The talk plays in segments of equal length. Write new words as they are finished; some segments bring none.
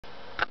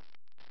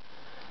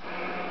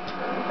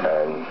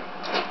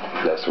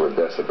That's what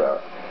that's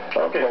about.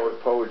 Okay.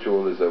 Poetry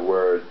is a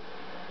word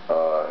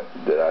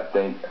that I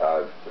think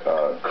I've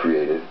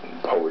created,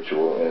 poetry,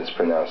 and it's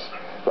pronounced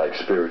like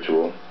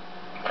spiritual.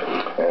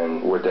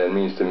 And what that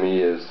means to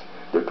me is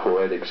the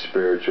poetic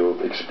spiritual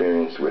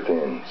experience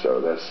within. So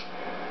that's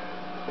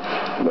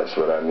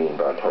what I mean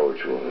by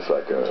poetry. It's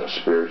like a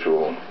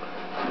spiritual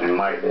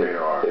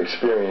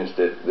experience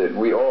that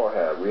we all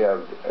have.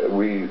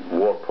 We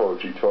walk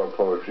poetry, talk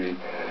poetry,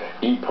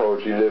 eat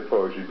poetry, live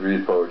poetry,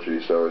 breathe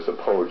poetry. So it's a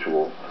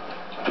poetry,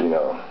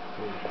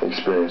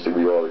 experience that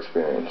we all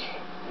experience.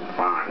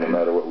 Fine. No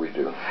matter what we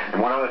do.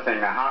 And one other thing,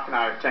 now how can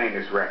I obtain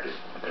this record?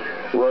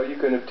 Well, you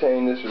can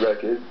obtain this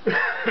record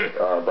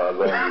by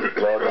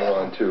logging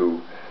on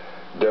to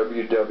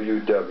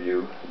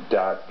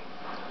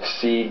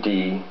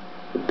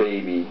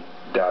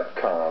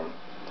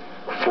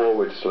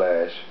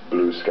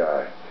www.cdbaby.com/blue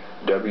sky.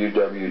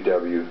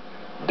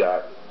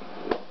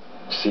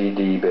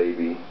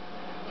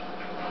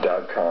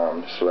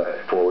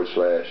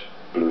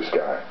 www.cdbaby.com/blue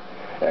sky.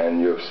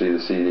 And you'll see the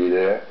CD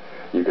there.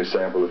 You can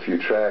sample a few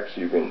tracks.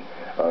 You can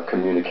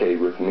communicate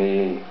with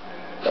me.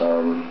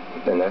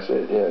 And that's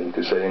it. Yeah, you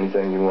can say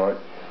anything you want.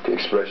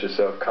 Express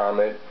yourself,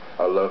 comment.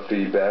 I love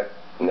feedback,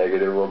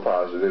 negative or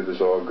positive. It's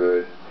all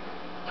good,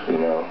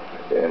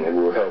 and it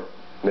will help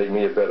make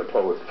me a better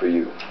poet for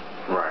you.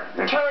 Right.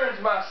 Turns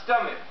my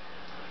stomach,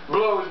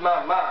 blows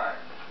my mind.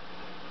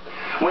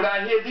 When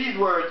I hear these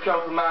words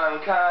come from my own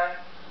kind.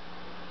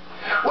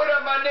 What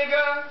up, my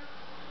nigga?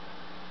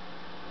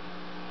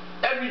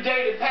 Every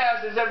day that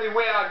passes,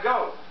 everywhere I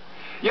go,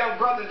 young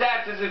brothers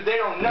act as if they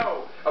don't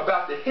know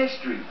about the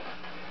history.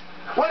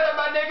 What up,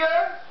 my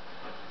nigga?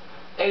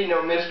 Ain't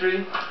no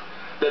mystery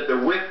that the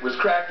whip was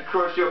cracked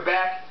across your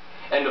back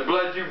and the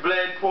blood you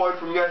bled poured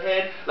from your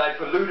head like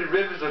polluted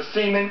rivers of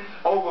semen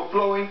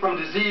overflowing from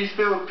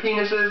disease-filled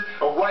penises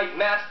of white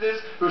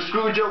masters who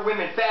screwed your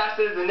women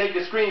faster than they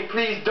could scream,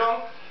 please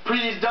don't,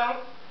 please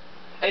don't.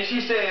 And she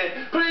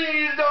said,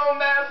 please don't,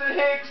 Master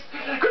Hicks,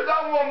 because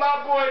I want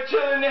my boy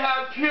children to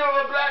have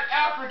pure black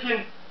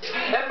African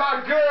and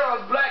my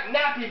girls black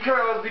nappy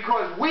curls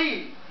because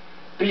we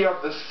be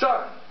of the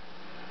sun.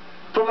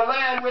 From a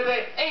land where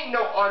there ain't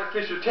no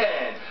artificial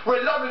tan,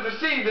 where love is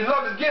received and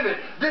love is given.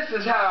 This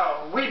is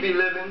how we be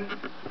living.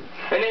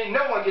 And ain't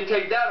no one can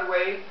take that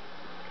away.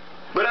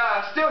 But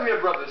I still hear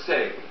brothers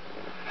say,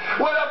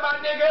 what up, my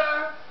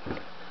nigga?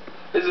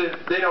 As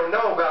if they don't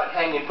know about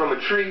hanging from a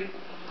tree,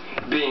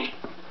 being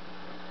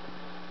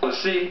to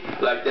see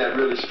like that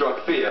really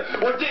struck fear.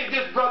 Well, dig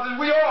this, brothers,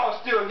 we all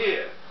still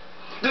here.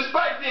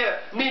 Despite their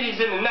meetings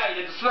in the night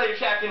at the slave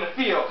shack in the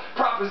field,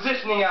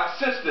 propositioning our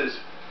sisters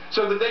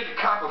so that they could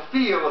cop a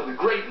feel of the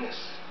greatness.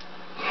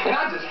 And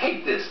I just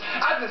hate this.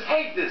 I just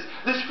hate this.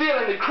 This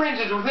feeling that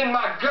cringes within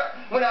my gut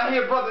when I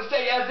hear brothers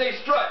say as they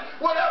strut,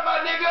 what up, my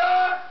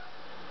nigga?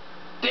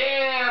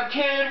 Damn,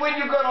 kid, when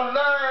you gonna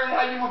learn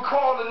how you were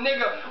called a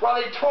nigga while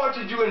they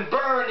tortured you and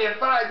burned their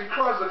fiery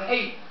cross of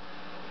hate?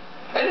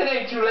 And it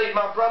ain't too late,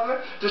 my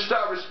brother, to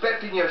start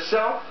respecting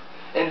yourself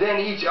and then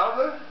each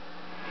other.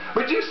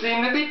 But you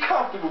seem to be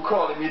comfortable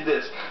calling me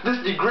this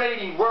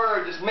degrading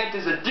word that's meant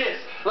as a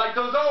diss, like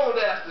those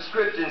old-ass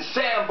descriptions,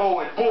 Sambo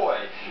and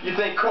boy. You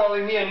think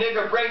calling me a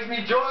nigga brings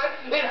me joy?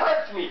 It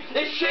hurts me,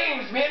 it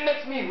shames me, it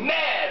makes me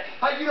mad.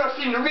 How you don't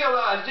seem to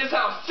realize just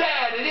how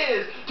sad it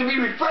is to be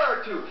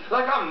referred to,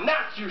 like I'm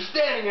not you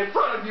standing in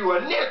front of you,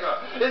 a nigga.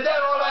 Is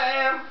that all I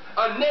am?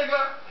 A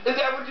nigga? Is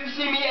that what you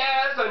see me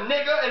as? A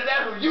nigga? Is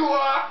that who you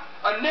are?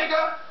 A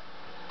nigga?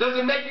 Does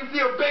it make you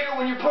feel bigger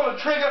when you pull a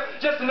trigger?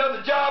 Just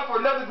another job for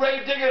another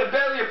grave digger to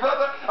bury a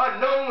brother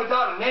unknown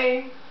without a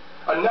name?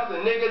 Another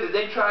nigga that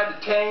they tried to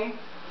tame?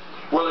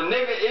 Well, a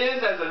nigga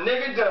is as a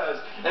nigga does,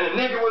 and a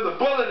nigga with a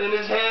bullet in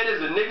his head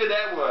is a nigga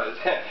that was.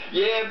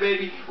 Yeah,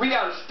 baby, we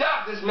gotta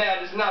stop this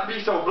madness and not be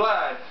so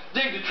blind.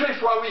 Dig the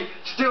tricks while we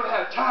still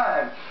have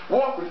time.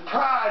 Walk with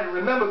pride and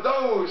remember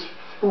those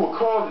who were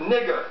called a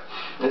nigga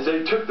as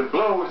they took the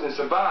blows and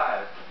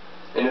survived.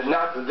 And if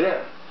not for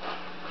them,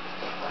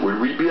 would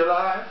we be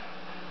alive?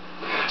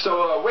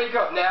 So wake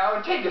up now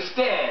and take a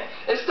stand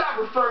and stop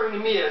referring to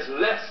me as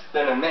less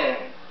than a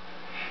man.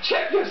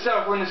 Check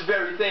yourself on this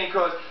very thing,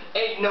 cause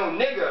ain't no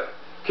nigga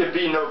can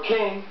be no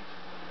king.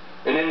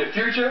 And in the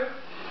future,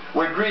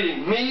 when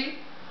greeting me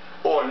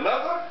or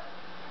another,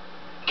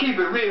 keep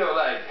it real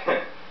like,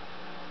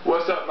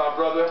 what's up, my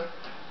brother?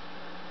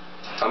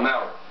 I'm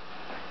out.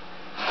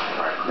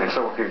 Right. And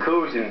so in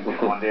conclusion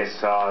on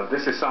this,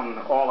 this is something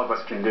all of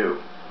us can do.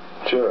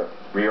 Sure.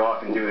 We all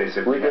can do this.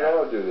 If we can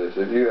all do this.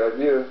 If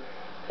you're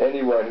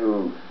anyone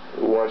who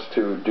wants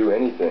to do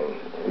anything,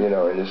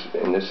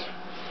 in this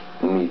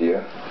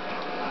media,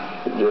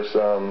 just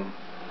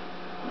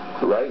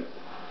write,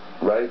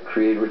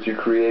 create what you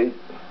create,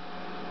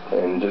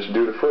 and just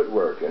do the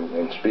footwork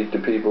and speak to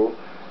people.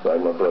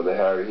 Like my brother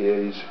Harry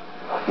here, he's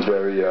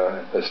very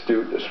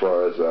astute as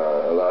far as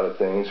a lot of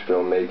things,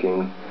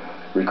 filmmaking,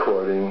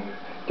 recording.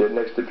 Get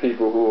next to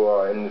people who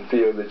are in the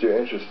field that you're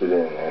interested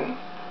in and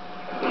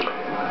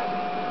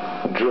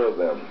drill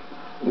them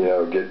You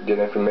know, get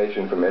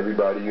information from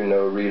everybody you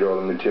know, read all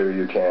the material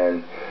you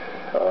can.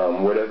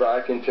 Whatever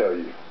I can tell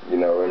you, you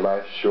know, in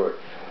my short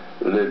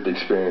lived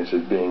experience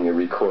as being a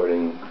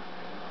recording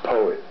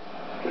poet,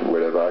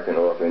 whatever I can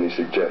offer, any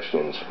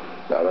suggestions.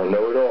 I don't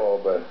know it all,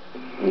 but,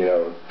 you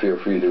know, feel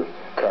free to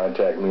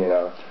contact me and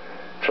I'll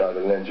try to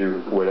lend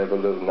you whatever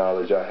little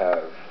knowledge I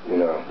have, you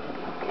know,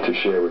 to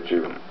share with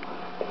you.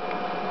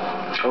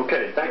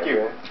 Okay, thank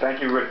you. Okay.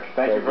 Thank you, Rick.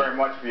 Thank you very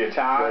much for your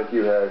time. Thank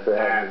you, Harry, for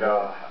having me.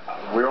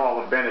 And we all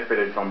have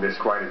benefited from this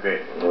quite a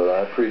bit. Well,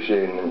 I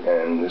appreciate it,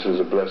 and this is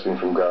a blessing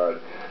from God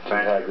to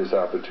have this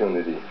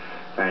opportunity.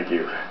 Thank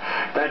you.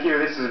 Thank you.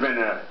 This has been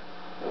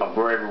a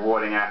very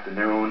rewarding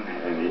afternoon,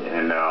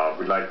 and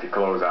we'd like to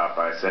close out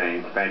by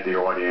saying thank the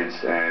audience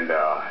and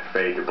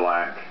fade to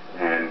black,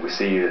 and we'll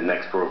see you in the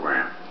next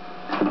program.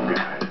 Good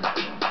night.